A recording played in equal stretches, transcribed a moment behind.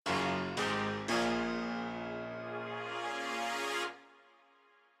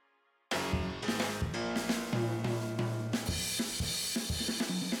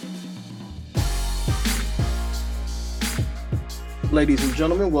Ladies and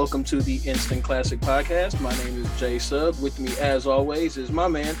gentlemen, welcome to the Instant Classic Podcast. My name is Jay Sub. With me, as always, is my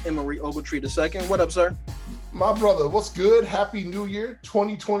man, Emery Ogletree II. What up, sir? My brother, what's good? Happy New Year,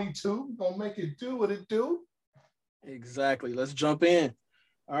 2022. Gonna make it do what it do. Exactly. Let's jump in.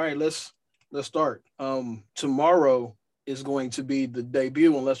 All right, let's start. Tomorrow is going to be the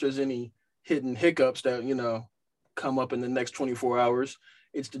debut, unless there's any hidden hiccups that, come up in the next 24 hours.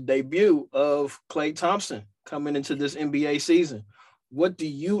 It's the debut of Klay Thompson coming into this NBA season. What do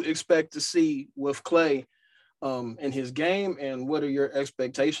you expect to see with Klay in his game, and what are your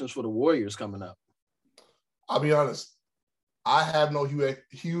expectations for the Warriors coming up? I'll be honest. I have no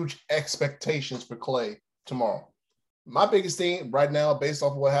huge expectations for Klay tomorrow. My biggest thing right now, based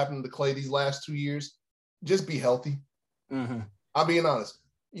off of what happened to Klay these last 2 years, just be healthy. Mm-hmm. I'm being honest.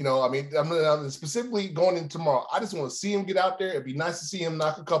 I'm specifically going in tomorrow. I just want to see him get out there. It'd be nice to see him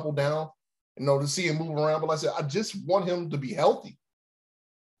knock a couple down, to see him move around. But like I said, I just want him to be healthy.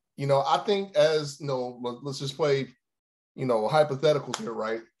 I think let's just play, hypotheticals here,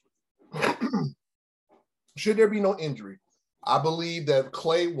 right? Should there be no injury, I believe that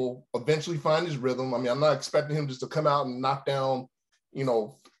Klay will eventually find his rhythm. I mean, I'm not expecting him just to come out and knock down,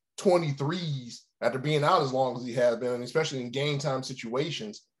 23s after being out as long as he has been, and especially in game time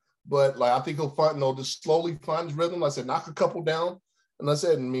situations. But I think he'll find, just slowly find his rhythm. Like I said, knock a couple down. And like I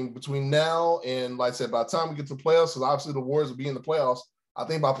said, between now and like I said, by the time we get to the playoffs, because obviously the Warriors will be in the playoffs, I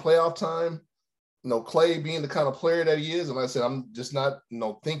think by playoff time, Klay being the kind of player that he is, and like I said, I'm just not,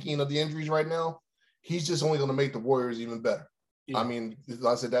 thinking of the injuries right now. He's just only going to make the Warriors even better. Yeah. I mean,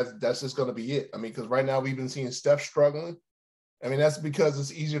 like I said, that's just going to be it. I mean, because right now we've been seeing Steph struggling. I mean, that's because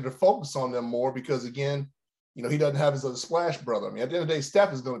it's easier to focus on them more because, again, he doesn't have his other splash brother. I mean, at the end of the day,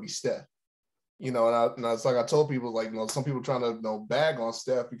 Steph is going to be Steph. And it's like I told people, some people trying to bag on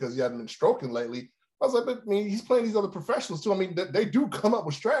Steph because he hasn't been stroking lately. I was like, but I mean, he's playing these other professionals too. I mean, they do come up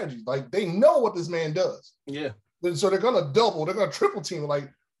with strategies. Like, they know what this man does. Yeah. And so they're going to double, they're going to triple team.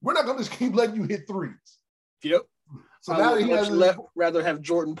 Like, we're not going to just keep letting you hit threes. Yep. So now he has rather have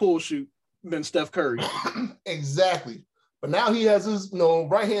Jordan Poole shoot than Steph Curry. Exactly. But now he has his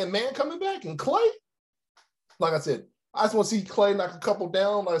right-hand man coming back, and Klay. Like I said, I just want to see Klay knock a couple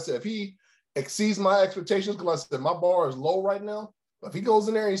down. Like I said, if he exceeds my expectations, because like I said, my bar is low right now. But if he goes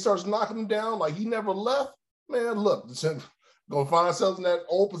in there and he starts knocking them down like he never left, man, look, going to find ourselves in that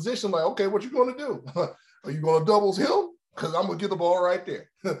old position. Like, okay, what you going to do? Are you going to doubles him? Because I'm going to get the ball right there.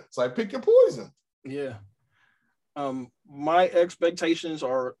 It's like, pick your poison. Yeah. My expectations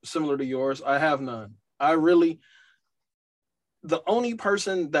are similar to yours. I have none. The only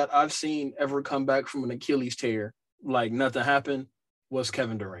person that I've seen ever come back from an Achilles tear, like nothing happened, was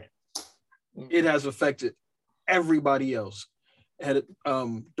Kevin Durant. It has affected everybody else. Had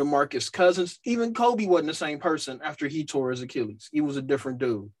DeMarcus Cousins, even Kobe wasn't the same person after he tore his Achilles. He was a different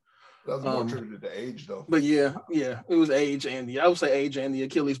dude. That was more attributed to age, though. But yeah, it was age and I would say age and the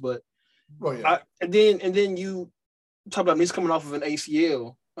Achilles. But yeah. And then you talk about he's coming off of an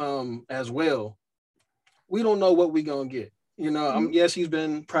ACL as well. We don't know what we're gonna get. Yes, he's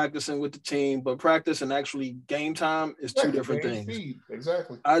been practicing with the team, but practice and actually game time is two different things. Speed.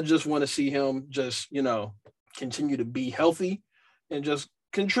 Exactly. I just want to see him just, continue to be healthy and just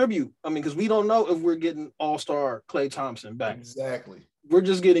contribute. I mean, because we don't know if we're getting all-star Klay Thompson back. Exactly. We're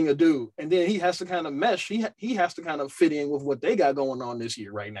just getting a dude. And then he has to kind of mesh. He has to kind of fit in with what they got going on this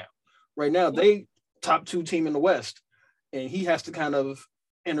year right now. Right now, they top 2 team in the West. And he has to kind of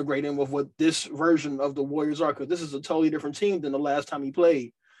integrate in with what this version of the Warriors are, because this is a totally different team than the last time he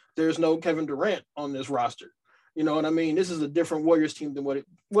played. There's no Kevin Durant on this roster. You know what I mean? This is a different Warriors team than what it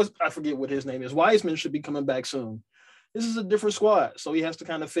was. I forget what his name is. Wiseman should be coming back soon. This is a different squad. So he has to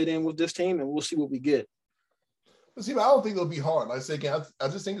kind of fit in with this team, and we'll see what we get. But see, I don't think it'll be hard. Like I say again, I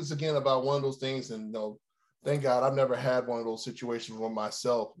just think it's again about one of those things. And thank God I've never had one of those situations with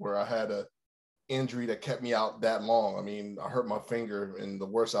myself where I had a injury that kept me out that long. I mean, I hurt my finger, and the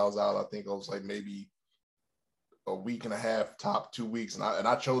worst I was out, I think it was like maybe a week and a half, top 2 weeks, and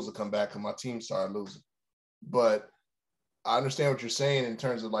I chose to come back because my team started losing. But I understand what you're saying in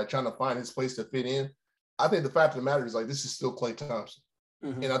terms of like trying to find his place to fit in. I think the fact of the matter is like this is still Klay Thompson,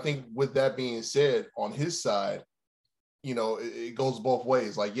 and I think with that being said, on his side, it goes both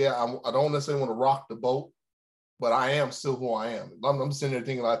ways. Like, yeah, I don't necessarily want to rock the boat, but I am still who I am. I'm sitting there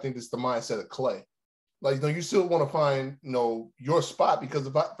thinking, I think this is the mindset of Klay. Like, you still want to find, your spot, because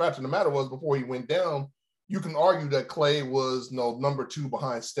the fact of the matter was before he went down, you can argue that Klay was, number 2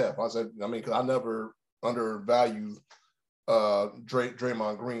 behind Steph. Because I never undervalue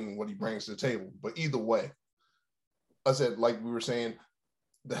Draymond Green, what he brings to the table. But either way, I said, like we were saying,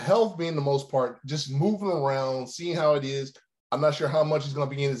 the health being the most part, just moving around, seeing how it is, I'm not sure how much he's going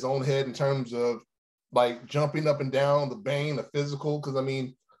to be in his own head in terms of like jumping up and down, the bang, the physical. Because I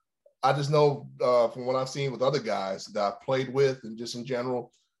mean, I just know from what I've seen with other guys that I've played with and just in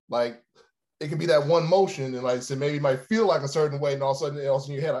general, like it can be that one motion and like I said, maybe it might feel like a certain way, and all of a sudden else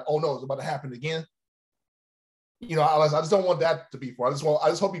in your head, like, oh no, it's about to happen again. You know, I just don't want that to be for. I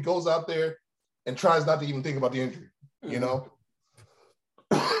just hope he goes out there and tries not to even think about the injury. You know,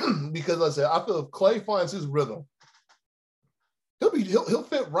 because like I said, I feel if Klay finds his rhythm, he'll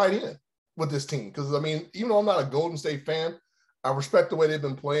fit right in with this team. Because I mean, even though I'm not a Golden State fan, I respect the way they've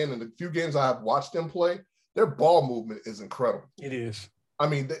been playing, and the few games I have watched them play, their ball movement is incredible. It is. I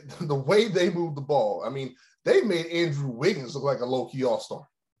mean, the way they move the ball. I mean, they made Andrew Wiggins look like a low-key all-star.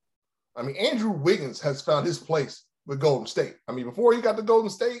 I mean, Andrew Wiggins has found his place with Golden State. I mean, before he got to Golden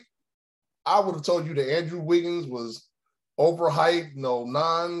State, I would have told you that Andrew Wiggins was overhyped,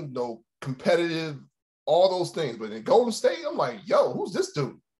 no competitive, all those things. But in Golden State, I'm like, yo, who's this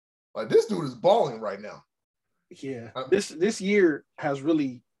dude? Like, this dude is balling right now. Yeah, this year has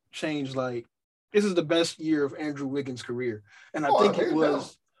really changed. Like, this is the best year of Andrew Wiggins' career, and I think it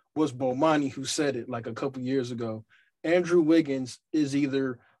was Bomani who said it like a couple years ago. Andrew Wiggins is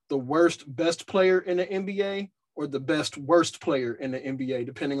either the best player in the NBA or the worst player in the NBA,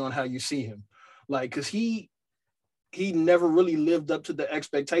 depending on how you see him. Like, because he never really lived up to the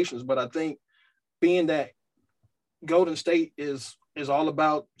expectations. But I think being that Golden State is all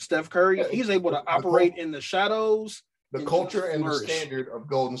about Steph Curry, he's able to operate in the shadows. The culture and the standard of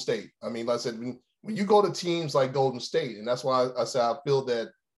Golden State. I mean, like I said, when you go to teams like Golden State, and that's why I say I feel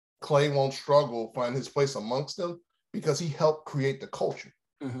that Klay won't struggle find his place amongst them because he helped create the culture.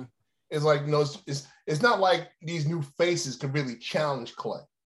 Mm-hmm. It's like, it's not like these new faces can really challenge Klay.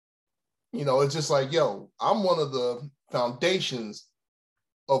 You know, it's just like, yo, I'm one of the foundations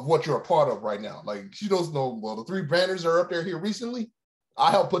of what you're a part of right now. Like, you don't know, well, the three Branders are up there here recently. I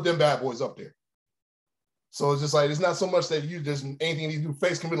helped put them bad boys up there. So it's just like, it's not so much that you just anything these new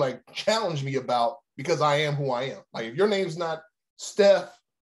faces can be like challenge me about because I am who I am. Like, if your name's not Steph,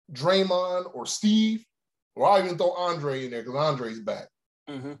 Draymond, or Steve, or I'll even throw Andre in there because Andre's back.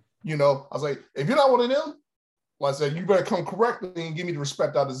 Mm-hmm. You know, I was like, if you're not one of them, like I said, you better come correctly and give me the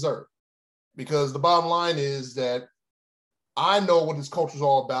respect I deserve. Because the bottom line is that I know what this culture is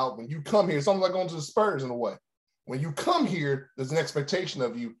all about. When you come here, it's something like going to the Spurs in a way. When you come here, there's an expectation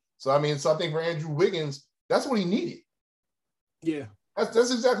of you. So, I think for Andrew Wiggins, that's what he needed. Yeah.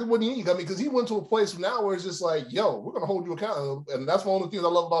 That's exactly what he needed. I mean, because he went to a place now where it's just like, yo, we're going to hold you accountable. And that's one of the things I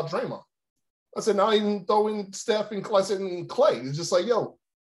love about Draymond. I said, now even throw in Steph and Klay. It's just like, yo,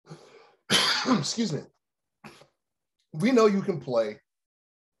 excuse me. We know you can play.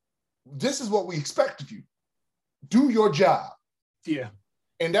 This is what we expect of you. Do your job. Yeah.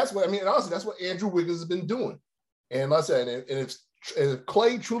 And that's what, honestly, that's what Andrew Wiggins has been doing. And like I said, and if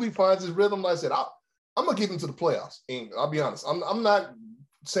Klay truly finds his rhythm, like I said, I'm going to give him to the playoffs. And I'll be honest. I'm not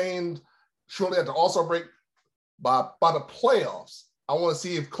saying shortly at the All-Star break, by the playoffs, I want to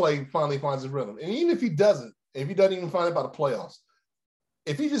see if Klay finally finds his rhythm. And even if he doesn't even find it by the playoffs,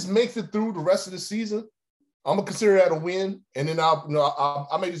 if he just makes it through the rest of the season, I'm going to consider that a win. And then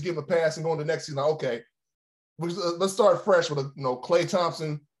I may just give him a pass and go into the next season. Okay, let's start fresh with Klay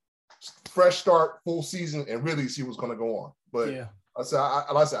Thompson, fresh start, full season, and really see what's going to go on. But yeah, like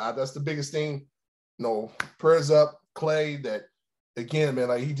I said, that's the biggest thing. Prayers up, Klay. That again, man,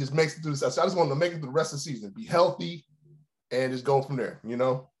 like he just makes it through this. I just want him to make it through the rest of the season, be healthy, and just go from there.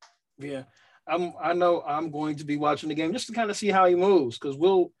 Yeah, I know I'm going to be watching the game just to kind of see how he moves because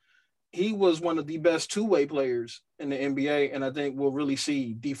he was one of the best two-way players in the NBA, and I think we'll really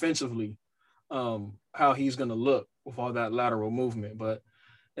see defensively how he's going to look with all that lateral movement. But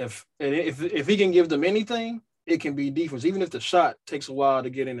if he can give them anything, it can be defense. Even if the shot takes a while to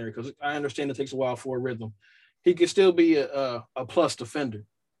get in there, because I understand it takes a while for a rhythm, he can still be a plus defender.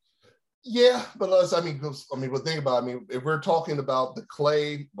 Yeah, but but think about it. If we're talking about the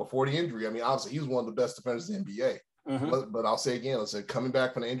Klay before the injury, obviously he was one of the best defenders in the NBA. Mm-hmm. But I'll say again, coming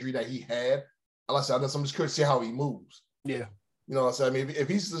back from the injury that he had, I'm just curious to see how he moves. Yeah. If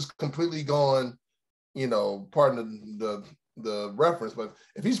he's just completely gone, pardon the reference, but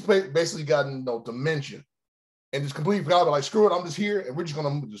if he's basically gotten dementia and just completely forgot about screw it, I'm just here and we're just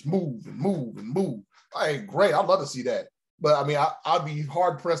gonna just move and move and move. Great, I'd love to see that. But I'd be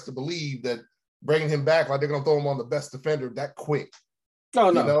hard pressed to believe that bringing him back, like they're gonna throw him on the best defender that quick.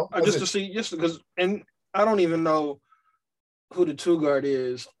 No. Just because, and I don't even know who the two guard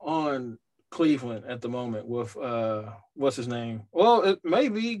is on Cleveland at the moment with what's his name? Well, it may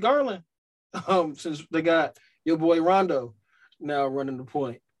be Garland, since they got your boy Rondo now running the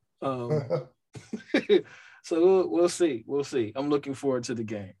point. So we'll see. We'll see. I'm looking forward to the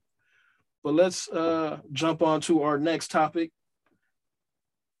game. But let's jump on to our next topic.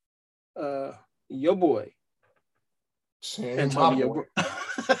 Your boy, She ain't my Antonio. boy.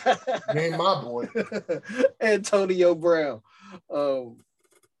 He ain't my boy. Antonio Brown.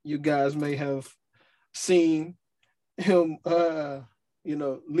 You guys may have seen him,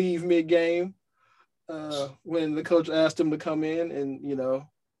 leave mid-game when the coach asked him to come in, and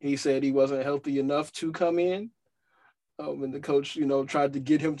he said he wasn't healthy enough to come in. And the coach, tried to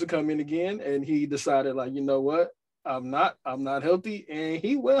get him to come in again, and he decided, like, you know what, I'm not healthy, and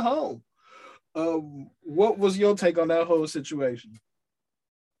he went home. What was your take on that whole situation?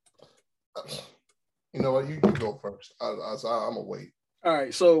 You know what? You go first. I'm gonna wait. All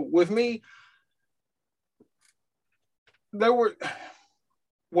right. So with me, what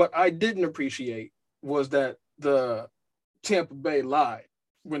I didn't appreciate was that the Tampa Bay lied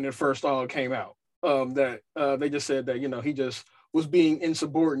when it first all came out. That they just said that he just was being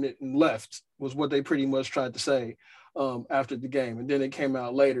insubordinate and left, was what they pretty much tried to say after the game, and then it came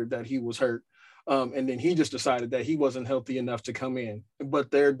out later that he was hurt, and then he just decided that he wasn't healthy enough to come in, but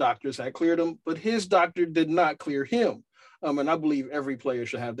their doctors had cleared him, but his doctor did not clear him. And I believe every player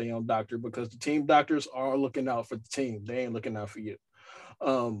should have their own doctor, because the team doctors are looking out for the team. They ain't looking out for you.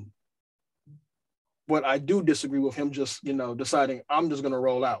 But I do disagree with him just, deciding I'm just going to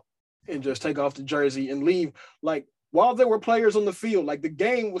roll out and just take off the jersey and leave. Like, while there were players on the field, like, the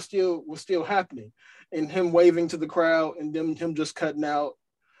game was still happening, and him waving to the crowd, and then him just cutting out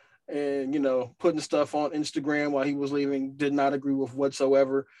and, putting stuff on Instagram while he was leaving, did not agree with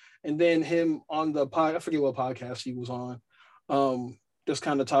whatsoever. And then him on the I forget what podcast he was on, just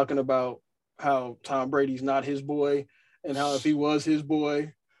kind of talking about how Tom Brady's not his boy, and how if he was his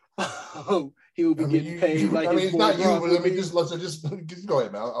boy, he would be getting paid like his it's boy. not you, but let me just go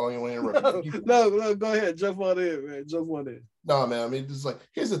ahead, man. I don't even want to interrupt you. No, go ahead. Jump on in, man. Jump on in. No, man. I mean, just like,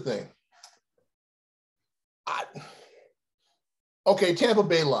 here's the thing. Okay, Tampa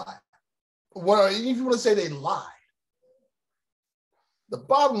Bay lied. If you want to say they lied, the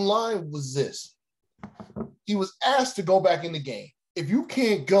bottom line was this. He was asked to go back in the game. If you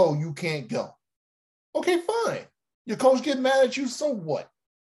can't go, you can't go. Okay, fine. Your coach get mad at you, so what?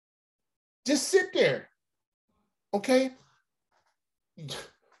 Just sit there. Okay?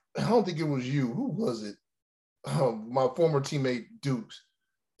 I don't think it was you. Who was it? My former teammate, Dukes.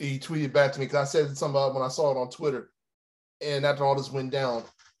 He tweeted back to me because I said something about when I saw it on Twitter. And after all this went down,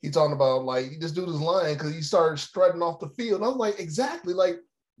 he talking about, like, this dude is lying because he started strutting off the field. And I was like, exactly. Like,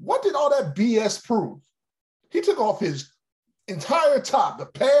 what did all that BS prove? He took off his entire top, the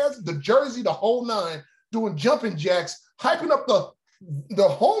pads, the jersey, the whole nine, doing jumping jacks, hyping up the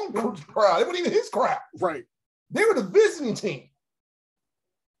home crowd. It wasn't even his crowd. Right. They were the visiting team.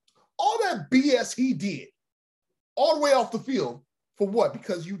 All that BS he did, all the way off the field, for what?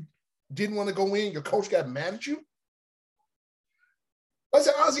 Because you didn't want to go in, your coach got mad at you? I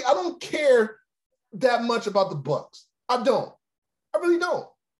said, honestly, I don't care that much about the Bucs. I don't. I really don't.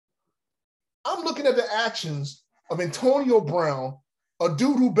 I'm looking at the actions of Antonio Brown, a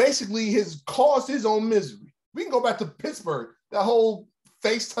dude who basically has caused his own misery. We can go back to Pittsburgh, that whole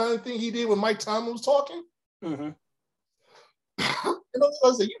FaceTime thing he did when Mike Tomlin was talking. Mm-hmm. And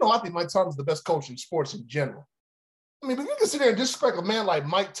I said, I think Mike Tomlin's the best coach in sports in general. I mean, but you can sit there and disrespect a man like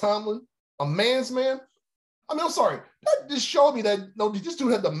Mike Tomlin, a man's man. I mean, I'm sorry. That just showed me that this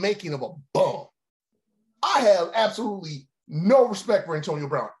dude had the making of a bum. I have absolutely no respect for Antonio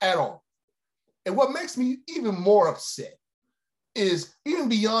Brown at all. And what makes me even more upset is, even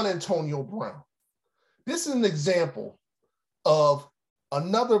beyond Antonio Brown, this is an example of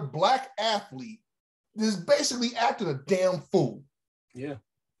another Black athlete that is basically acting a damn fool. Yeah.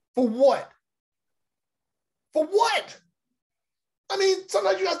 For what? For what? I mean,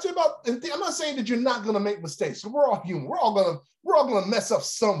 sometimes you have to about, and I'm not saying that you're not going to make mistakes. We're all human. We're all going to mess up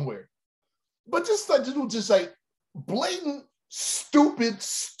somewhere. But just like blatant, stupid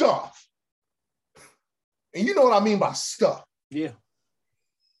stuff. And you know what I mean by stuff. Yeah.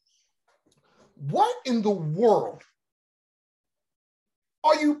 What in the world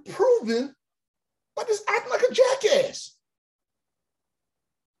are you proving by just acting like a jackass?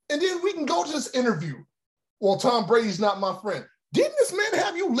 And then we can go to this interview. Well, Tom Brady's not my friend. Didn't this man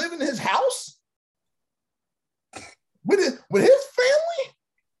have you live in his house? With his family?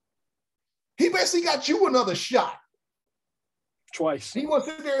 He basically got you another shot. Twice. He wants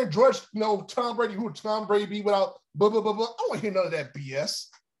to sit there and drudge, Tom Brady, who would Tom Brady be without blah, blah, blah, blah. I don't want to hear none of that BS.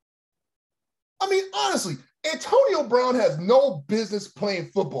 I mean, honestly, Antonio Brown has no business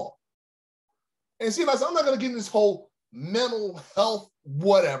playing football. And see, I'm not going to get in this whole mental health,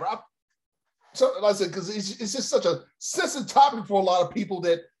 whatever. So, like I said, because it's just such a sensitive topic for a lot of people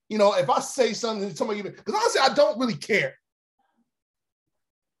that, you know, if I say something to somebody, because honestly, I don't really care.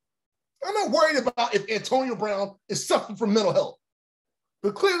 I'm not worried about if Antonio Brown is suffering from mental health.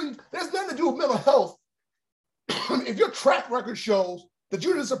 But clearly, there's nothing to do with mental health if your track record shows that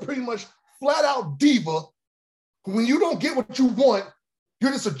you're just a pretty much flat out diva, when you don't get what you want,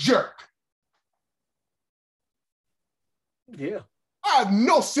 you're just a jerk. Yeah. I have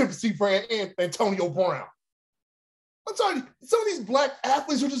no sympathy for Antonio Brown. I'm telling you, some of these black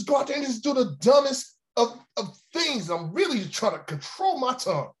athletes who just go out there and just do the dumbest of things. I'm really trying to control my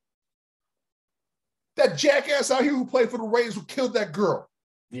tongue. That jackass out here who played for the Raiders who killed that girl.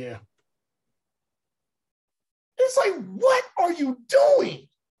 Yeah. It's like, what are you doing?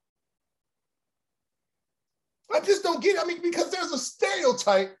 I just don't get it. I mean, because there's a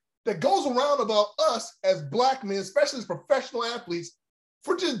stereotype that goes around about us as black men, especially as professional athletes,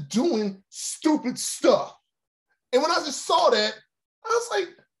 for just doing stupid stuff. And when I just saw that, I was like,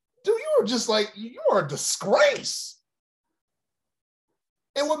 dude, you are a disgrace.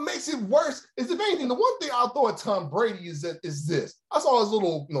 And what makes it worse is, if anything, the one thing I'll throw at Tom Brady is this. I saw his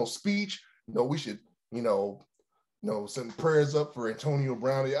little, speech. We should, send prayers up for Antonio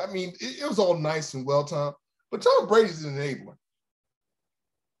Brown. I mean, it was all nice and well, Tom. But Tom Brady's an enabler.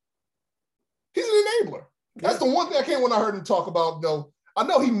 He's an enabler. That's the one thing I can't when I heard him talk about, I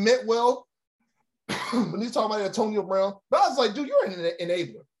know he meant well when he's talking about Antonio Brown, but I was like, dude, you're an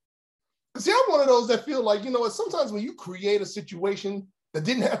enabler. Because see, I'm one of those that feel like, sometimes when you create a situation that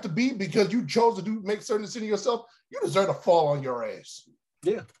didn't have to be because you chose to make certain decisions yourself, you deserve to fall on your ass.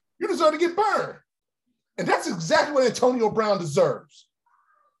 Yeah. You deserve to get burned. And that's exactly what Antonio Brown deserves.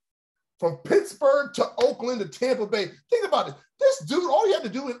 From Pittsburgh to Oakland to Tampa Bay. Think about it. This dude, all he had to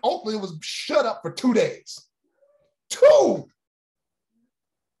do in Oakland was shut up for 2 days. 2!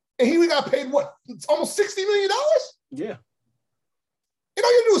 And he got paid, what, almost $60 million? Yeah. And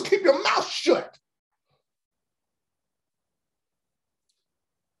all you do is keep your mouth shut.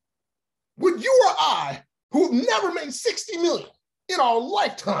 Would you or I, who have never made $60 million in our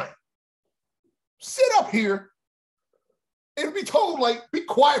lifetime, sit up here and be told, like, be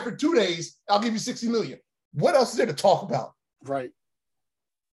quiet for 2 days, I'll give you $60 million. What else is there to talk about? Right.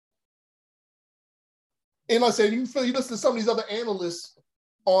 And like I said, you listen to some of these other analysts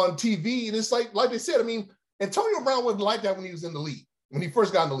on TV, and it's like they said, I mean, Antonio Brown wasn't like that when he was in the league, when he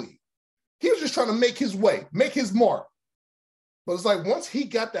first got in the league. He was just trying to make his way, make his mark. But it's like once he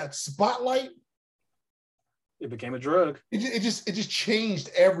got that spotlight, it became a drug. It just changed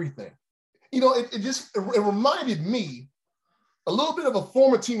everything. It reminded me a little bit of a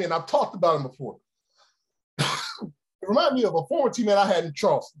former teammate. I've talked about him before. It reminded me of a former teammate I had in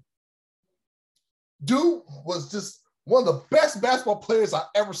Charleston. Dude was just one of the best basketball players I've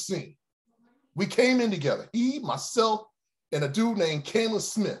ever seen. We came in together. He, myself, and a dude named Kalen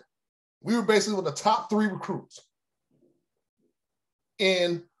Smith. We were basically with the top 3 recruits.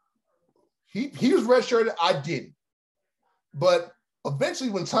 And he was redshirted, I didn't. But eventually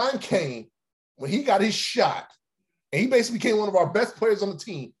when time came, when he got his shot, and he basically became one of our best players on the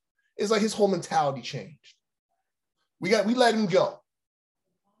team, it's like his whole mentality changed. We let him go.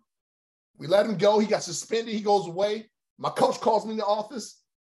 We let him go. He got suspended. He goes away. My coach calls me in the office.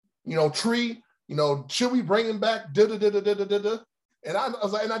 Tree, should we bring him back? And I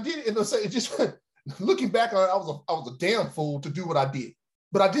was like, and I did it. And it just looking back on it, I was a damn fool to do what I did.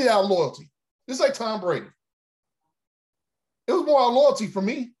 But I did out of loyalty. Just like Tom Brady. It was more out of loyalty for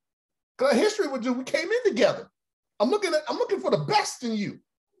me. Because history would do, we came in together. I'm looking for the best in you.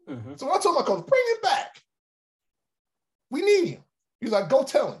 Mm-hmm. So I told my coach, bring him back. We need him. He was like, go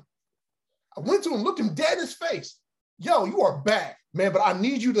tell him. I went to him, looked him dead in his face. Yo, you are back, man, but I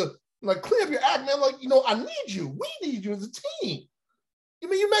need you to clean up your act, man. I need you. We need you as a team.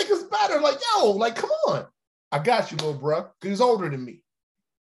 You make us better. Come on. I got you, little bro, because he's older than me.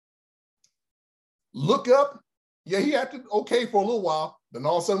 Look up. Yeah, he acted okay for a little while. Then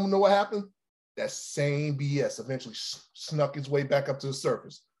all of a sudden, we know what happened? That same BS eventually snuck its way back up to the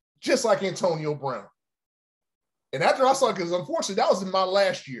surface, just like Antonio Brown. And after I saw it, because unfortunately, that was in my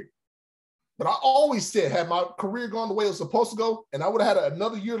last year. But I always said, had my career gone the way it was supposed to go, and I would have had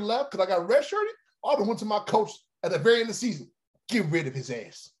another year left because I got redshirted, I would have went to my coach at the very end of the season. Get rid of his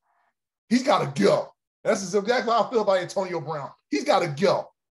ass. He's got to go. That's exactly how I feel about Antonio Brown. He's got to go.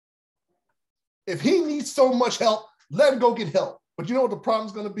 If he needs so much help, let him go get help. But you know what the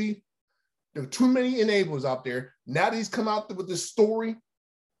problem's going to be? There are too many enablers out there. Now that he's come out with this story,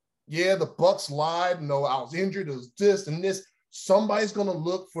 yeah, the Bucks lied. I was injured. It was this and this. Somebody's going to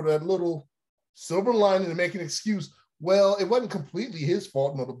look for that little silver lining to make an excuse. Well, it wasn't completely his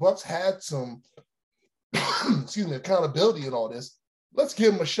fault. No, the Bucks had some, accountability and all this. Let's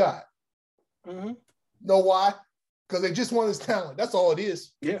give him a shot. Mm-hmm. Know why? Because they just want his talent. That's all it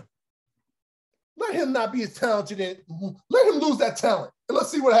is. Yeah. Let him not be as talented and let him lose that talent. And let's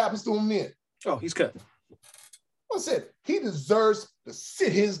see what happens to him then. Oh, he's cut. I said he deserves to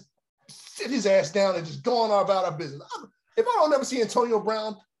sit his ass down and just go on about our business. If I don't ever see Antonio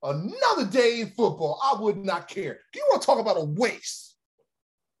Brown another day in football, I would not care. You want to talk about a waste?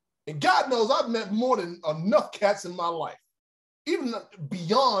 And God knows I've met more than enough cats in my life, even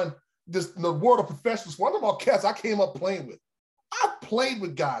beyond the world of professional sport. I'm talking about cats I came up playing with. I played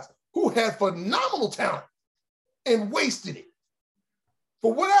with guys who had phenomenal talent and wasted it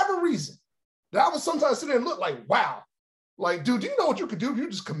for whatever reason. That I would sometimes sit there and look like, wow. Like, dude, do you know what you could do if you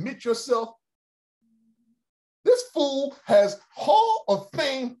just commit yourself? This fool has Hall of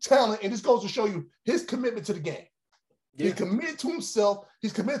Fame talent, and this goes to show you his commitment to the game. Yeah. He's committed to himself.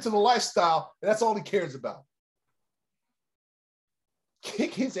 He's committed to the lifestyle, and that's all he cares about.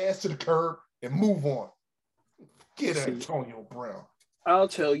 Kick his ass to the curb and move on. Get Antonio Brown. I'll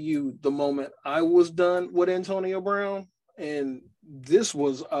tell you the moment I was done with Antonio Brown, and this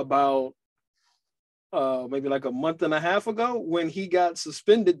was about maybe like a month and a half ago when he got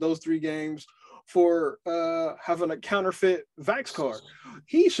suspended those 3 games for having a counterfeit Vax card.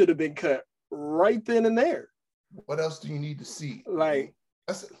 He should have been cut right then and there. What else do you need to see? Like,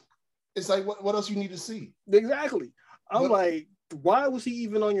 it's like, what else you need to see? Exactly. I'm like, why was he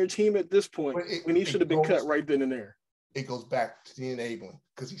even on your team at this point when he should have been cut right then and there? It goes back to the enabling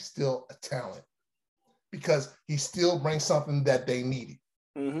because he's still a talent, because he still brings something that they needed.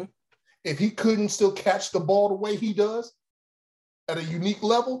 Mm-hmm. If he couldn't still catch the ball the way he does at a unique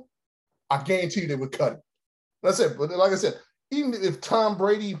level, I guarantee you they would cut him. That's it. But like I said, even if Tom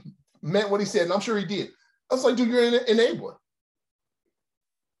Brady meant what he said, and I'm sure he did, I was like, dude, you're an enabler.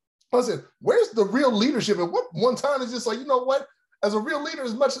 I said, where's the real leadership? And what one time is just like, you know what? As a real leader,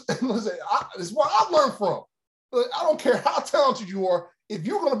 as much it's what I've learned from. I don't care how talented you are. If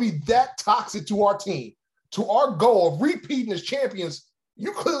you're going to be that toxic to our team, to our goal of repeating as champions,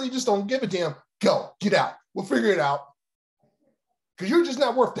 you clearly just don't give a damn. Go, get out. We'll figure it out. Because you're just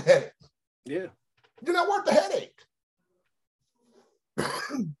not worth the headache. Yeah. You're not worth the headache.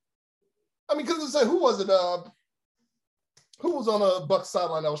 I mean, because it's like, who was it? Who was on a Bucs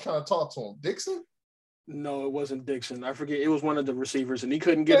sideline that was trying to talk to him? Dixon? No, it wasn't Dixon. I forget. It was one of the receivers, and he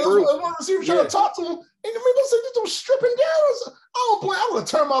couldn't get through. It was one of the receivers trying to talk to him. And I mean, listen, they was stripping down. I don't play. I would have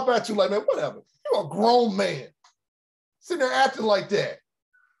turned my back to you like, man, whatever. You're a grown man. Sitting there acting like that.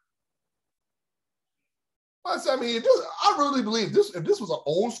 I mean, I really believe this. If this was an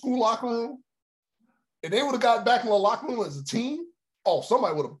old school locker room, and they would have got back in the locker room as a team,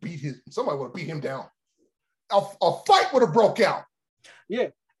 somebody would have beat him down. A fight would have broke out. Yeah,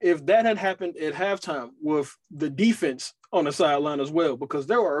 if that had happened at halftime with the defense on the sideline as well, because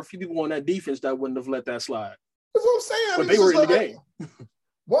there were a few people on that defense that wouldn't have let that slide. That's what I'm saying. But they were in the game.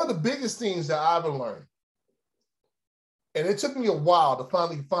 One of the biggest things that I've learned, and it took me a while to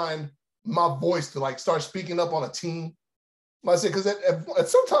finally find my voice to like start speaking up on a team. Like I said, because at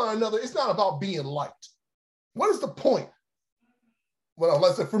some time or another, it's not about being liked. What is the point? Well,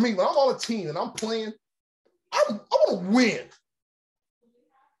 let's say for me, when I'm on a team and I'm playing, I want to win.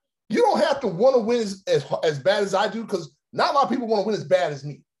 You don't have to want to win as bad as I do, because not a lot of people want to win as bad as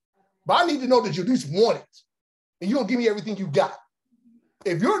me. But I need to know that you at least want it. And you're going to give me everything you got.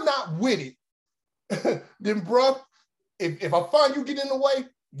 If you're not with it, then, bro, if I find you get in the way,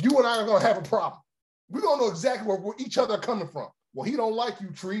 you and I are going to have a problem. We're going to know exactly where each other are coming from. Well, he don't like you,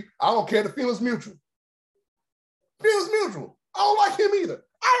 Tree. I don't care. The feeling's mutual. Feeling's mutual. I don't like him either.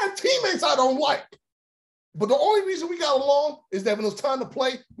 I have teammates I don't like. But the only reason we got along is that when it was time to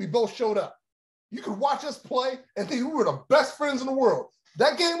play, we both showed up. You could watch us play and think we were the best friends in the world.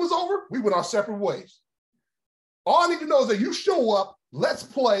 That game was over, we went our separate ways. All I need to know is that you show up, let's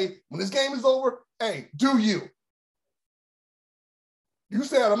play. When this game is over, hey, do you. You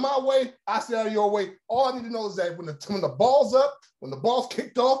stay out of my way, I stay out of your way. All I need to know is that when the ball's up, when the ball's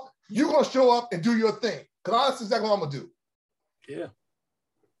kicked off, you're going to show up and do your thing. Because that's exactly what I'm going to do. Yeah.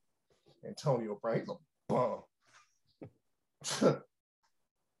 Antonio Brown, he's a bum.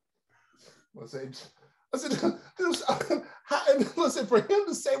 Listen, for him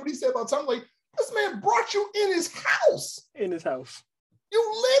to say what he said about Tom, like, this man brought you in his house. In his house.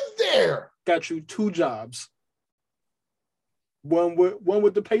 You lived there. Got you 2 jobs. One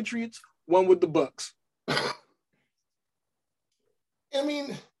with the Patriots, one with the Bucks. I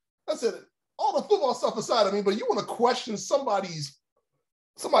mean, I said all the football stuff aside, I mean, but you want to question somebody's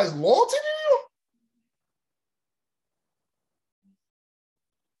loyalty to you?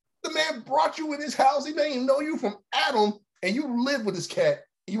 man brought you in his house. He didn't even know you from Adam, and you live with this cat.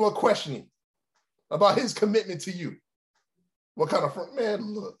 And you are questioning about his commitment to you. What kind of friend?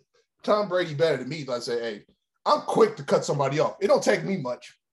 Man, look, Tom Brady better than me. Like I say, hey, I'm quick to cut somebody off. It don't take me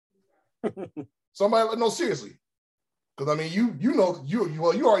much. Somebody, no, seriously. Because I mean, you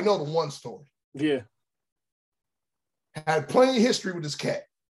already know the one story. Yeah. Had plenty of history with this cat.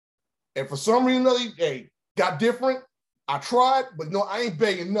 And for some reason or another, hey, got different. I tried, but no, I ain't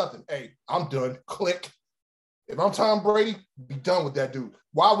begging nothing. Hey, I'm done. Click. If I'm Tom Brady, be done with that dude.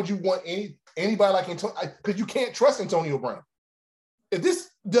 Why would you want anybody like Antonio? Because you can't trust Antonio Brown. If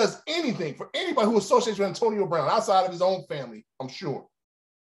this does anything for anybody who associates with Antonio Brown outside of his own family, I'm sure.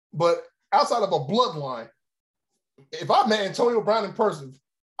 But outside of a bloodline, if I met Antonio Brown in person,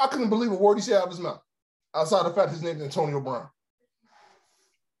 I couldn't believe a word he said out of his mouth. Outside of the fact his name is Antonio Brown.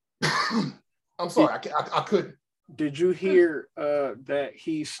 I'm sorry, I couldn't. Did you hear that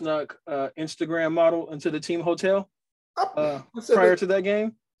he snuck Instagram model into the team hotel prior to that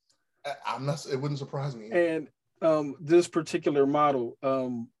game? I'm not. It wouldn't surprise me. And this particular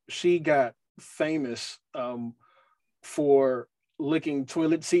model, she got famous for licking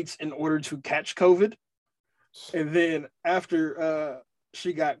toilet seats in order to catch COVID. And then after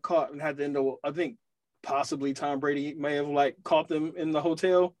she got caught and had to end up, I think possibly Tom Brady may have like caught them in the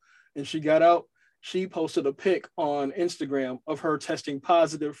hotel, and she got out. She posted a pic on Instagram of her testing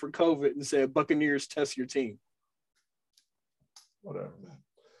positive for COVID and said, "Buccaneers, test your team." Whatever, man.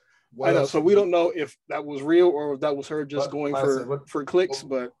 I know. So we don't know if that was real or if that was her just going for clicks,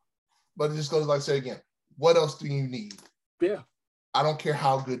 but it just goes like I say again. What else do you need? Yeah. I don't care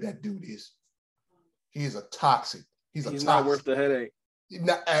how good that dude is. He is a toxic. He's not worth the headache.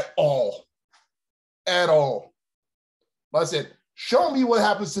 Not at all. At all. Like I said, show me what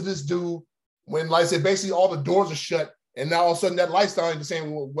happens to this dude when, like I said, basically all the doors are shut, and now all of a sudden that lifestyle ain't the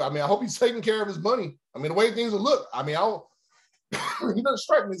same. I mean, I hope he's taking care of his money. I mean, the way things will look. I mean, he doesn't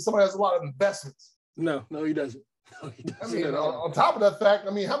strike me as somebody has a lot of investments. No, he doesn't. No, he doesn't. I mean, on top of that fact,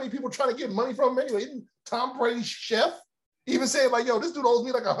 I mean, how many people trying to get money from him anyway? Isn't Tom Brady's chef even saying like, yo, this dude owes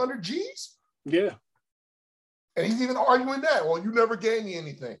me like 100 G's? Yeah. And he's even arguing that. Well, you never gave me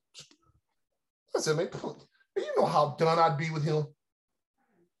anything. I said, man, you know how done I'd be with him.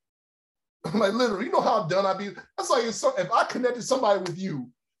 Like literally, you know how done I'd be. That's like if I connected somebody with you,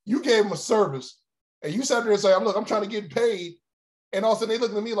 you gave him a service, and you sat there and say, look, I'm trying to get paid. And all of a sudden they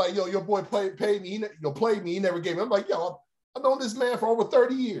looking at me like, yo, your boy paid me. Played me. He never gave me. I'm like, yo, I've known this man for over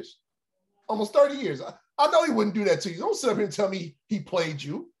 30 years. Almost 30 years. I know he wouldn't do that to you. Don't sit up here and tell me he played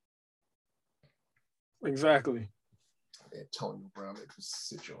you. Exactly. Antonio Brown,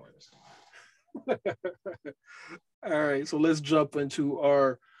 sit your ass. All right, so let's jump into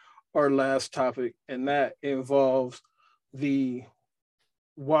our last topic, and that involves the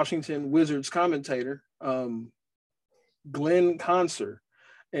Washington Wizards commentator, Glenn Consor,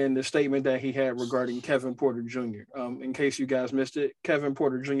 and the statement that he had regarding Kevin Porter Jr. In case you guys missed it, Kevin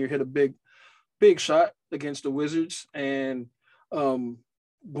Porter Jr. hit a big shot against the Wizards, and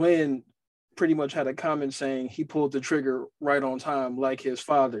Glenn pretty much had a comment saying he pulled the trigger right on time, like his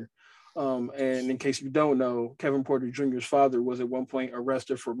father. And in case you don't know, Kevin Porter Jr.'s father was at one point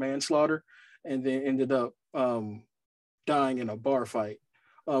arrested for manslaughter and then ended up dying in a bar fight.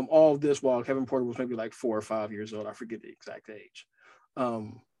 All of this while Kevin Porter was maybe like 4 or 5 years old. I forget the exact age.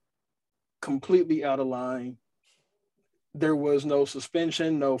 Completely out of line. There was no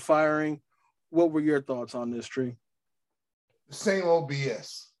suspension, no firing. What were your thoughts on this, Tree? Same old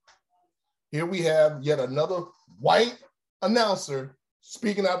BS. Here we have yet another white announcer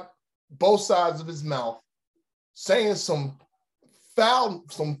speaking out both sides of his mouth, saying some foul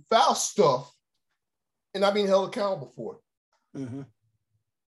stuff and not being held accountable for it. Mm-hmm.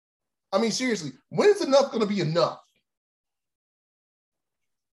 I mean, seriously, when is enough going to be enough?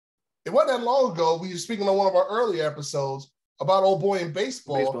 It wasn't that long ago, we were speaking on one of our earlier episodes about old boy in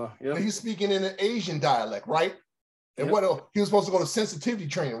baseball. Yep. He's speaking in an Asian dialect, right? And yep. what he was supposed to go to sensitivity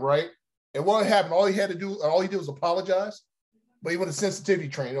training, right? And what happened? All he did was apologize, but he went to sensitivity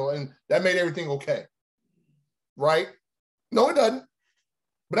training, and that made everything okay, right? No, it doesn't.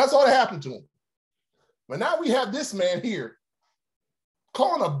 But that's all that happened to him. But now we have this man here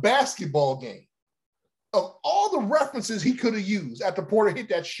calling a basketball game. Of all the references he could have used after Porter hit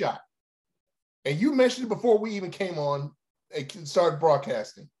that shot, and you mentioned it before we even came on and started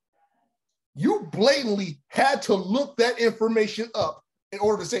broadcasting, you blatantly had to look that information up in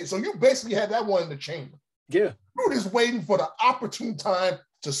order to say it. So you basically had that one in the chamber. Yeah. You were just waiting for the opportune time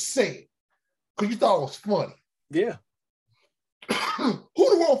to say it because you thought it was funny. Yeah. Who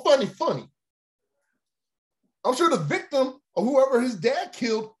the world funny? I'm sure the victim or whoever his dad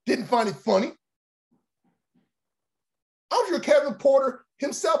killed didn't find it funny. I'm sure Kevin Porter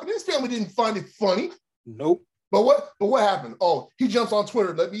himself and his family didn't find it funny. Nope. But what happened? Oh, he jumps on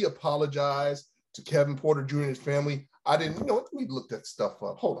Twitter. Let me apologize to Kevin Porter Jr. and his family. I didn't, let me look that stuff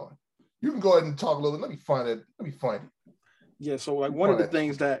up. Hold on. You can go ahead and talk a little bit. Let me find it. Yeah, so like one of the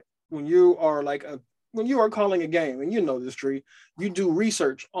things that when you are calling a game, and you know this, Tree, you do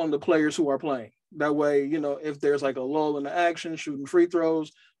research on the players who are playing. That way, if there's like a lull in the action, shooting free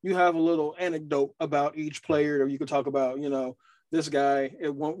throws, you have a little anecdote about each player, or you could talk about, this guy,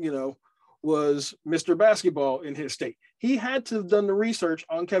 was Mr. Basketball in his state. He had to have done the research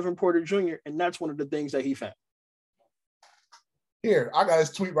on Kevin Porter Jr., and that's one of the things that he found. Here, I got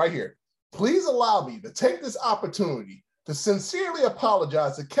his tweet right here. Please allow me to take this opportunity to sincerely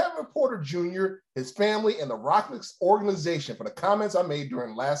apologize to Kevin Porter Jr., his family, and the Rockets organization for the comments I made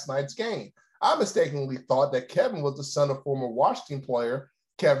during last night's game. I mistakenly thought that Kevin was the son of former Washington player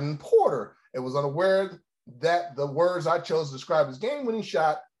Kevin Porter and was unaware that the words I chose to describe his game-winning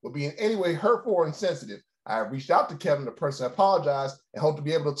shot would be in any way hurtful or insensitive. I reached out to Kevin, the person, apologized, and hope to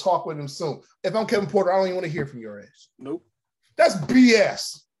be able to talk with him soon. If I'm Kevin Porter, I don't even want to hear from your ass. Nope. That's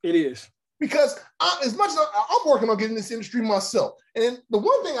BS. It is. Because as much as I'm working on getting this industry myself, and the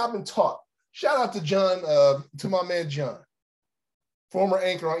one thing I've been taught, shout out to John, to my man John, former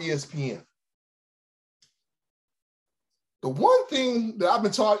anchor on ESPN. The one thing that I've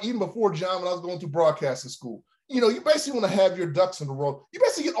been taught even before John, when I was going through broadcasting school, you basically want to have your ducks in a row. You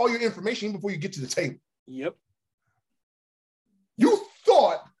basically get all your information even before you get to the table. Yep. You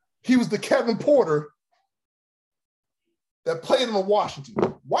thought he was the Kevin Porter that played in Washington.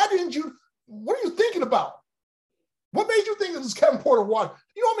 Why didn't you? What are you thinking about? What made you think it was Kevin Porter?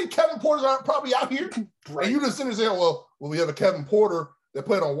 You know how many Kevin Porters aren't probably out here? Right. And you just sitting there saying, well, we have a Kevin Porter that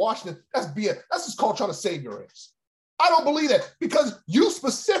played on Washington. That's BS. That's just called trying to save your ass. I don't believe that because you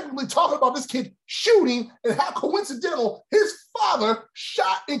specifically talking about this kid shooting and how coincidental his father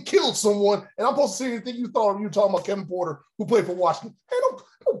shot and killed someone. And I'm supposed to say anything you thought you were talking about Kevin Porter who played for Washington. Hey,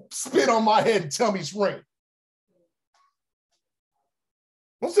 don't spit on my head and tell me it's rain.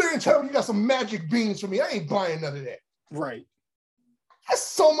 Don't sit there and tell me you got some magic beans for me. I ain't buying none of that. Right. That's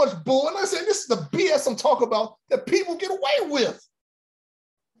so much bull. And I say, this is the BS I'm talking about that people get away with.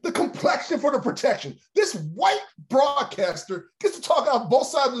 The complexion for the protection. This white broadcaster gets to talk out both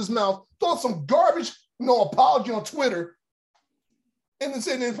sides of his mouth, throw some garbage, apology on Twitter, and then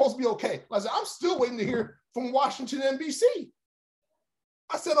saying it's supposed to be okay. I said, I'm still waiting to hear from Washington NBC.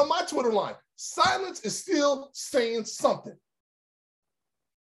 I said on my Twitter line, silence is still saying something.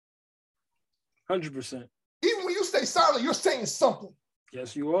 100%. Even when you stay silent, you're saying something.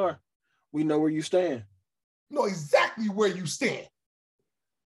 Yes, you are. We know where you stand. Know exactly where you stand.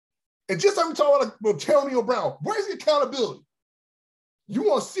 And just like we talk about Antonio Brown, where's the accountability? You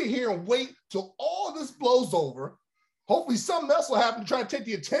want to sit here and wait till all this blows over. Hopefully something else will happen to try to take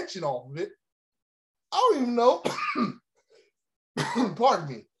the attention off of it. I don't even know. Pardon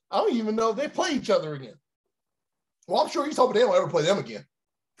me. I don't even know if they play each other again. Well, I'm sure he's hoping they don't ever play them again.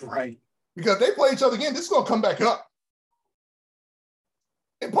 Right. Because if they play each other again, this is going to come back up.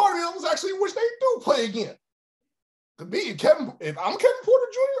 And part of me almost actually wish they do play again. To me, if I'm Kevin Porter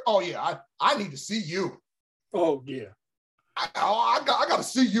Jr., oh yeah, I need to see you. Oh yeah. I got to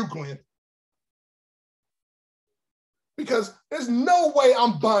see you, Glenn. Because there's no way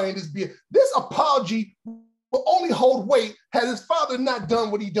I'm buying this beer. This apology will only hold weight had his father not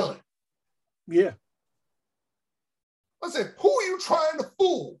done what he done. Yeah. I said, who are you trying to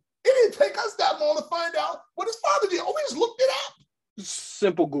fool? It didn't take us that long to find out what his father did. Oh, we just looked it up.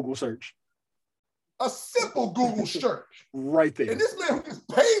 Simple Google search. A simple Google search. Right there. And this man who gets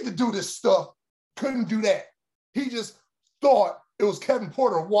paid to do this stuff couldn't do that. He just thought it was Kevin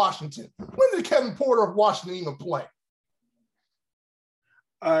Porter of Washington. When did Kevin Porter of Washington even play?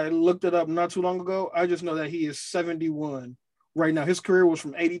 I looked it up not too long ago. I just know that he is 71 right now. His career was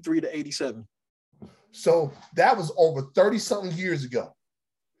from 83 to 87. So that was over 30-something years ago.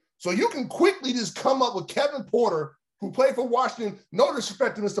 So you can quickly just come up with Kevin Porter, who played for Washington. No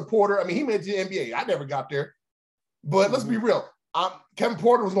disrespect to Mr. Porter. I mean, he made it to the NBA. I never got there. But let's be real. Kevin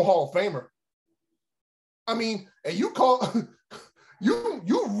Porter was no Hall of Famer. I mean, and you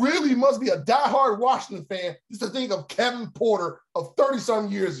really must be a diehard Washington fan just to think of Kevin Porter of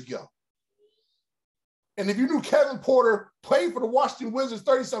 30-some years ago. And if you knew Kevin Porter played for the Washington Wizards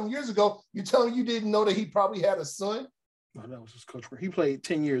 30-some years ago, you're telling me you didn't know that he probably had a son? No, that was his coach. He played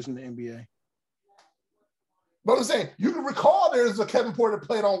 10 years in the NBA. But I'm saying, you can recall there's a Kevin Porter that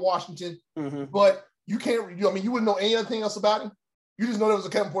played on Washington, but you can't, you wouldn't know anything else about him. You just know there was a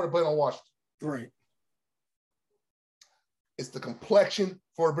Kevin Porter that played on Washington. Right. It's the complexion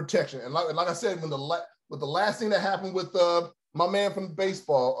for the protection. And like I said, with the last thing that happened with my man from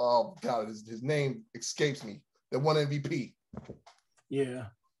baseball, God, his name escapes me, that won MVP. Yeah.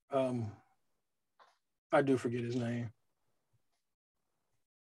 I do forget his name.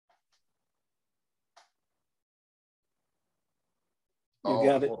 You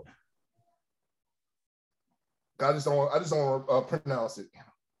got it. I just don't want to pronounce it.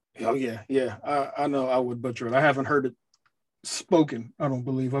 Oh yeah. I know I would butcher it. I haven't heard it spoken. I don't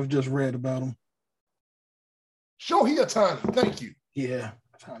believe. I've just read about him. Shohei Ohtani. Thank you. Yeah,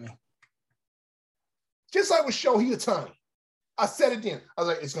 Ohtani. Just like with Shohei Ohtani. I said it then. I was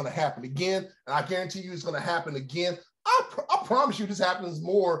like, it's going to happen again, and I guarantee you it's going to happen again. I promise you this happens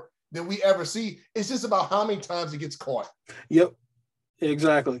more than we ever see. It's just about how many times it gets caught. Yep,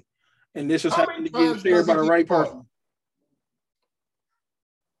 exactly. And this just happened to get shared by the right person.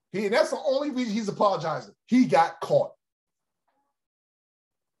 That's the only reason he's apologizing. He got caught.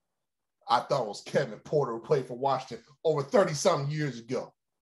 I thought it was Kevin Porter who played for Washington over 30-something years ago.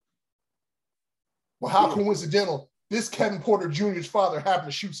 Well, how coincidental this Kevin Porter Jr.'s father happened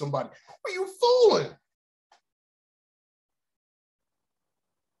to shoot somebody. Are you fooling?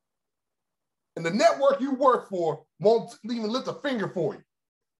 And the network you work for won't even lift a finger for you.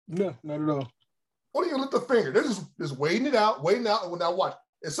 No, not at all. Won't even lift a finger. They're just waiting it out. And now watch.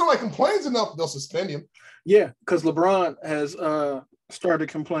 If somebody complains enough, they'll suspend him. Yeah, because LeBron has started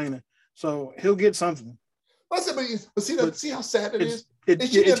complaining. So he'll get something. I said, but see how sad it is?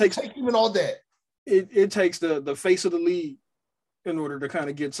 It takes even all that. It takes the face of the league in order to kind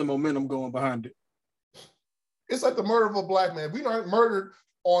of get some momentum going behind it. It's like the murder of a black man. We aren't murdered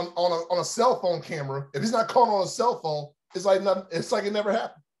on a cell phone camera. If he's not caught on a cell phone, it's like nothing. It's like it never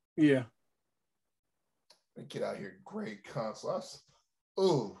happened. Yeah. Get out here, great consoles.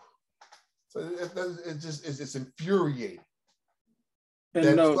 Ooh, so it's infuriating.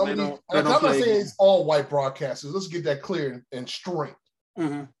 And no, they don't. I'm not saying it's all white broadcasters. Let's get that clear and straight.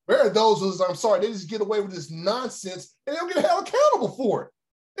 Mm-hmm. There are those who, I'm sorry, they just get away with this nonsense and they don't get held accountable for it.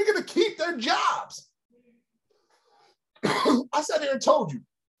 They're going to keep their jobs. I sat there and told you,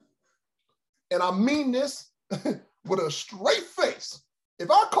 and I mean this with a straight face. If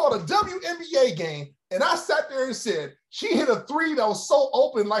I called a WNBA game and I sat there and said she hit a three that was so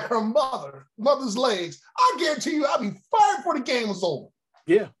open like her mother's legs, I guarantee you I'd be fired before the game was over.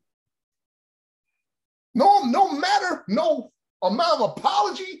 Yeah. No amount of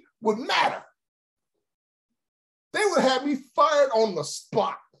apology would matter. They would have me fired on the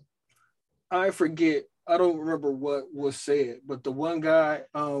spot. I forget. I don't remember what was said, but the one guy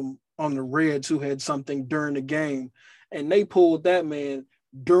on the Reds who had something during the game, and they pulled that man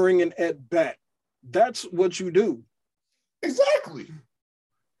during an at bat. That's what you do. Exactly.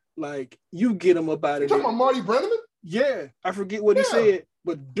 Like, you get him up out of there. You talking about Marty Brenneman? Yeah, I forget what he said,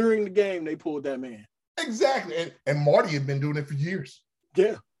 but during the game they pulled that man. Exactly, and Marty had been doing it for years.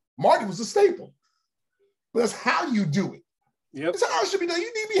 Yeah, Marty was a staple. But that's how you do it. Yep. That's how it should be done.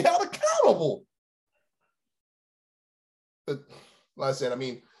 You need to be held accountable. But like I said, I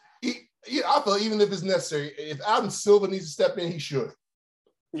mean, I feel even if it's necessary, if Adam Silver needs to step in, he should.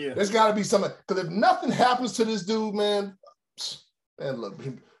 Yeah, there's got to be something. Because if nothing happens to this dude, man, look,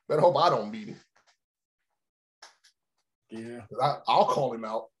 better hope I don't beat him. Yeah, I'll call him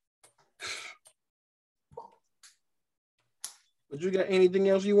out. But you got anything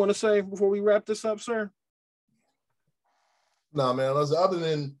else you want to say before we wrap this up, sir? No, man. Other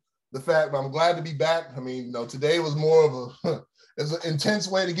than the fact that I'm glad to be back. I mean, today was more of it's an intense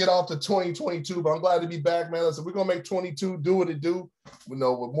way to get off to 2022, but I'm glad to be back, man. Listen, we're gonna make 22 do what it do. With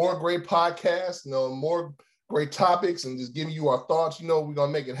more great podcasts, more great topics, and just giving you our thoughts. We're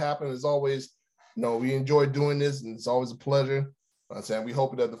gonna make it happen. As always, we enjoy doing this, and it's always a pleasure. I'm saying we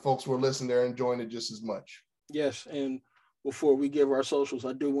hope that the folks who are listening there are enjoying it just as much. Yes, and before we give our socials,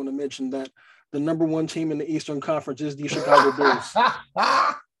 I do want to mention that the number one team in the Eastern Conference is the Chicago Bulls.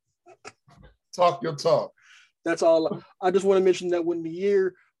 Talk your talk. That's all. I just want to mention that when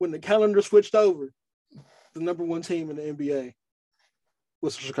the calendar switched over, the number one team in the NBA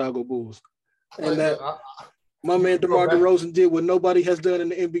was the Chicago Bulls. And that my man DeMar DeRozan did what nobody has done in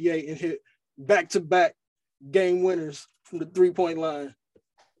the NBA and hit back-to-back game winners from the three-point line.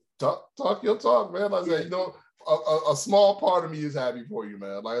 Talk your talk, man. Like I said, a small part of me is happy for you,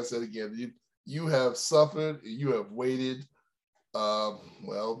 man. Like I said again, you have suffered, you have waited.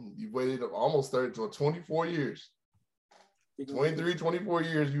 You've waited almost 24 years. 23, 24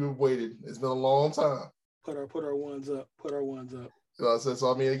 years you have waited. It's been a long time. Put our ones up.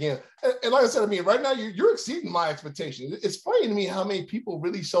 So I mean, again, and like I said, I mean, right now you're exceeding my expectations. It's funny to me how many people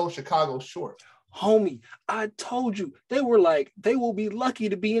really sold Chicago short. Homie, I told you. They were like, they will be lucky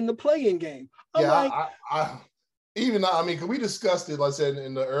to be in the play-in game. I'm like, even I mean, because we discussed it, like I said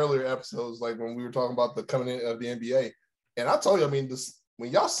in the earlier episodes, like when we were talking about the coming in of the NBA, and I told you, I mean,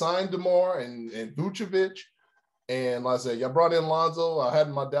 when y'all signed DeMar and Vucevic, and like I said, y'all brought in Lonzo, I had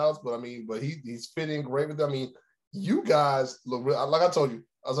my doubts, but he's fitting great with them. I mean, you guys look, like I told you,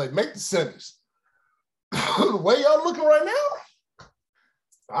 I was like, make the semis. The way y'all looking right now,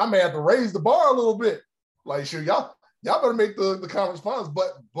 I may have to raise the bar a little bit. Like, sure, y'all better make the conference finals.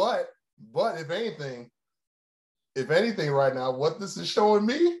 But if anything right now, what this is showing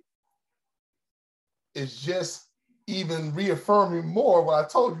me is just even reaffirming more what I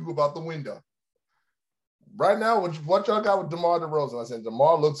told you about the window. Right now, what y'all got with DeMar DeRozan, I said,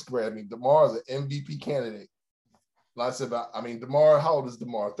 DeMar looks great. I mean, DeMar is an MVP candidate. Like I said, DeMar, how old is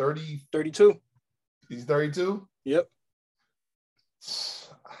DeMar? 30? 32. He's 32? Yep.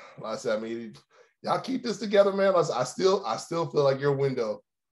 Like I said, I mean, y'all keep this together, man. I still feel like your window.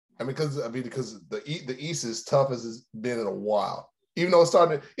 Because the East is tough as it's been in a while. Even though it's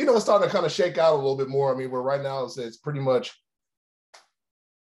starting to kind of shake out a little bit more. I mean, where right now it's pretty much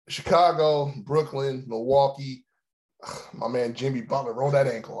Chicago, Brooklyn, Milwaukee. My man Jimmy Butler rolled that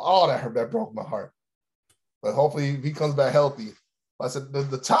ankle. Oh, that broke my heart. But hopefully he comes back healthy. Like I said,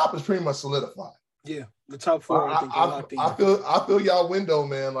 the top is pretty much solidified. Yeah, the top four. I feel y'all window,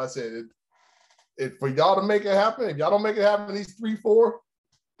 man. Like I said, for y'all to make it happen, if y'all don't make it happen, these 3-4,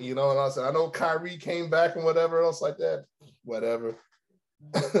 you know. And I said, I know Kyrie came back and whatever else like that. Whatever.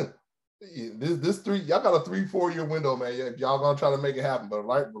 This three, y'all got a 3-4 year window, man. If y'all gonna try to make it happen, but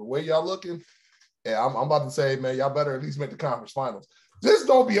the way y'all looking, yeah, I'm about to say, man, y'all better at least make the conference finals. This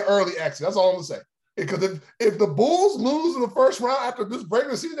don't be an early exit. That's all I'm gonna say. Because if the Bulls lose in the first round after this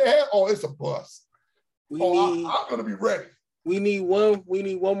regular season they had, it's a bust. I'm gonna be ready. We need one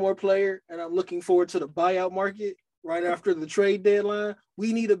more player, and I'm looking forward to the buyout market right after the trade deadline.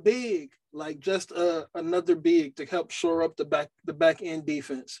 We need a big, like just another big to help shore up the back end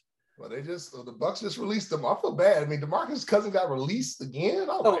defense. Well, the Bucks just released him. I feel bad. I mean, DeMarcus Cousins got released again.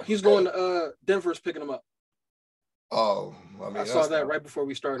 He's going to Denver's picking him up. Oh, I mean, I saw that right before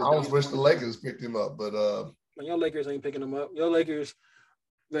we started. I almost wish the Lakers picked him up, but your Lakers ain't picking him up. Your Lakers,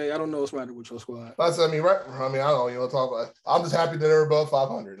 I don't know what's matter with your squad. I don't know. Talk about. I'm just happy that they're above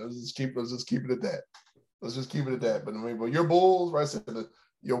 500. Let's just keep it at that. Let's just keep it at that. But I mean, your Bulls, right? So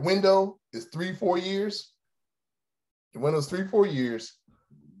your window is 3-4 years. Your window's 3-4 years,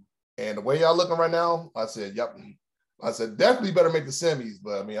 and the way y'all looking right now, I said, yep. I said definitely better make the semis,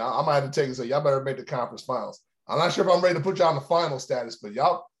 but I mean, I might have to take it. So y'all better make the conference finals. I'm not sure if I'm ready to put y'all in the final status, but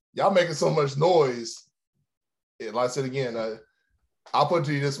y'all making so much noise. Like I said again, I'll put it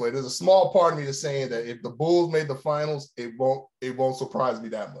to you this way: there's a small part of me that's saying that if the Bulls made the finals, it won't surprise me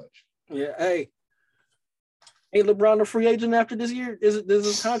that much. Yeah, hey, ain't LeBron a free agent after this year? Does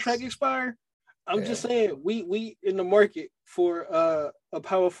his contract expire? I'm just saying we in the market for a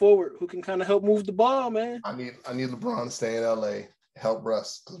power forward who can kind of help move the ball, man. I need LeBron to stay in LA, help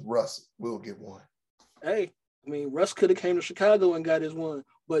Russ, because Russ will get one. Hey. I mean, Russ could have came to Chicago and got his one,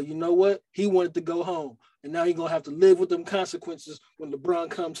 but you know what? He wanted to go home, and now he's going to have to live with them consequences when LeBron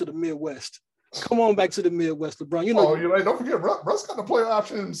comes to the Midwest. Come on back to the Midwest, LeBron. Don't forget, Russ got the player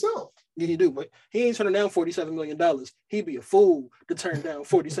option himself. Yeah, he do, but he ain't turning down $47 million. He'd be a fool to turn down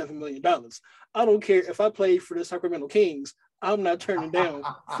 $47 million. I don't care if I played for the Sacramento Kings. I'm not turning down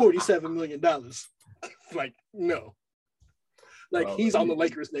 $47 million. Like, no. He's on the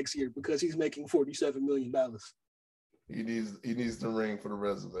Lakers next year because he's making $47 million. He needs the ring for the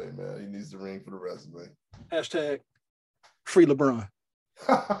resume, man. He needs the ring for the resume. Hashtag free LeBron.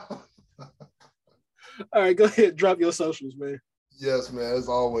 All right, go ahead. Drop your socials, man. Yes, man. As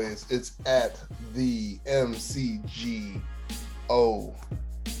always, it's at the MCGO.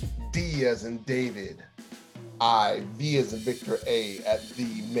 D as in David. I, V as in Victor A at the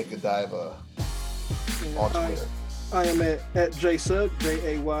Mikadiva on Twitter. I am at JSUG,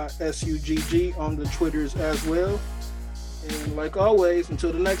 JAYSUGG on the Twitters as well. And like always,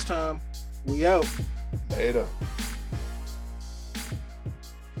 until the next time, we out. Later.